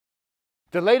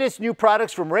The latest new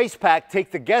products from Racepak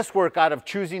take the guesswork out of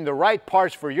choosing the right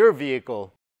parts for your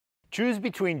vehicle. Choose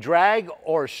between Drag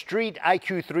or Street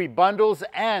IQ3 bundles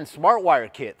and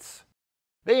SmartWire kits.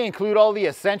 They include all the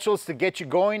essentials to get you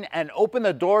going and open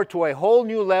the door to a whole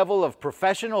new level of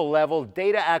professional level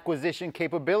data acquisition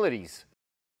capabilities.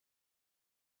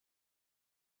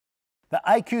 The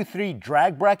IQ3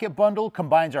 Drag Bracket Bundle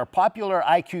combines our popular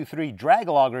IQ3 Drag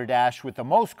Logger Dash with the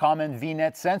most common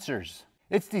VNet sensors.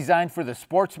 It's designed for the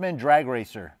sportsman drag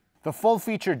racer. The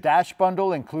full-featured dash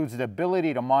bundle includes the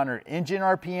ability to monitor engine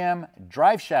RPM,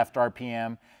 drive shaft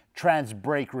RPM, trans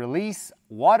brake release,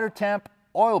 water temp,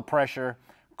 oil pressure,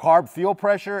 carb fuel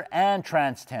pressure, and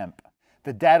trans temp.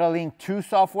 The Data Link 2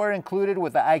 software included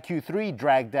with the IQ3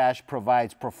 Drag Dash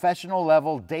provides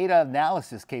professional-level data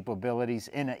analysis capabilities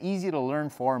in an easy-to-learn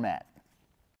format.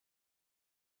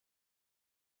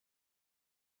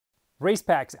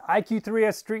 Racepak's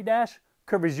IQ3 Street Dash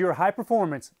covers your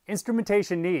high-performance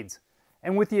instrumentation needs,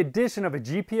 and with the addition of a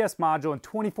GPS module and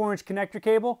 24-inch connector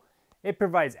cable, it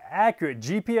provides accurate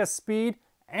GPS speed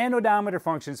and odometer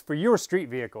functions for your street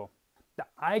vehicle. The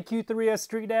IQ3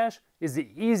 Street Dash is the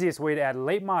easiest way to add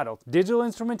late model digital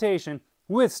instrumentation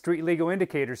with street legal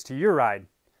indicators to your ride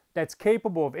that's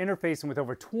capable of interfacing with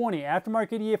over 20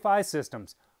 aftermarket EFI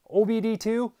systems,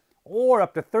 OBD2, or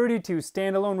up to 32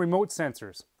 standalone remote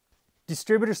sensors.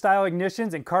 Distributor-style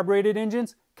ignitions and carbureted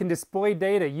engines can display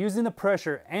data using the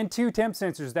pressure and 2 temp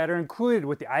sensors that are included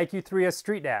with the IQ3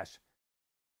 Street Dash.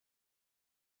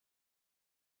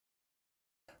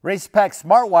 Racepak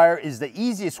SmartWire is the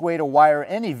easiest way to wire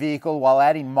any vehicle while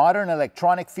adding modern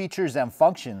electronic features and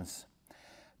functions.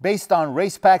 Based on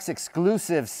Racepak's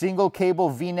exclusive single cable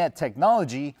VNet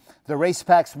technology, the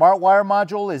Racepak SmartWire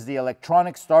module is the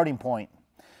electronic starting point,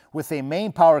 with a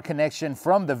main power connection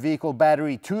from the vehicle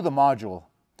battery to the module.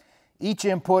 Each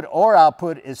input or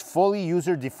output is fully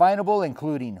user-definable,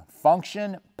 including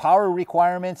function, power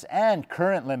requirements, and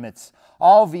current limits,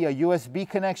 all via USB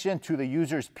connection to the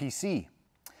user's PC.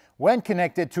 When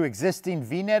connected to existing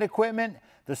VNet equipment,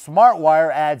 the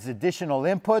SmartWire adds additional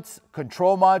inputs,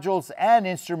 control modules, and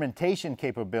instrumentation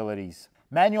capabilities.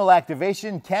 Manual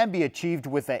activation can be achieved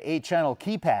with an 8-channel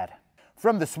keypad.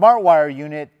 From the SmartWire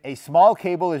unit, a small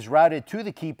cable is routed to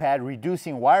the keypad,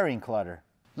 reducing wiring clutter.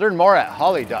 Learn more at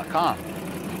holley.com.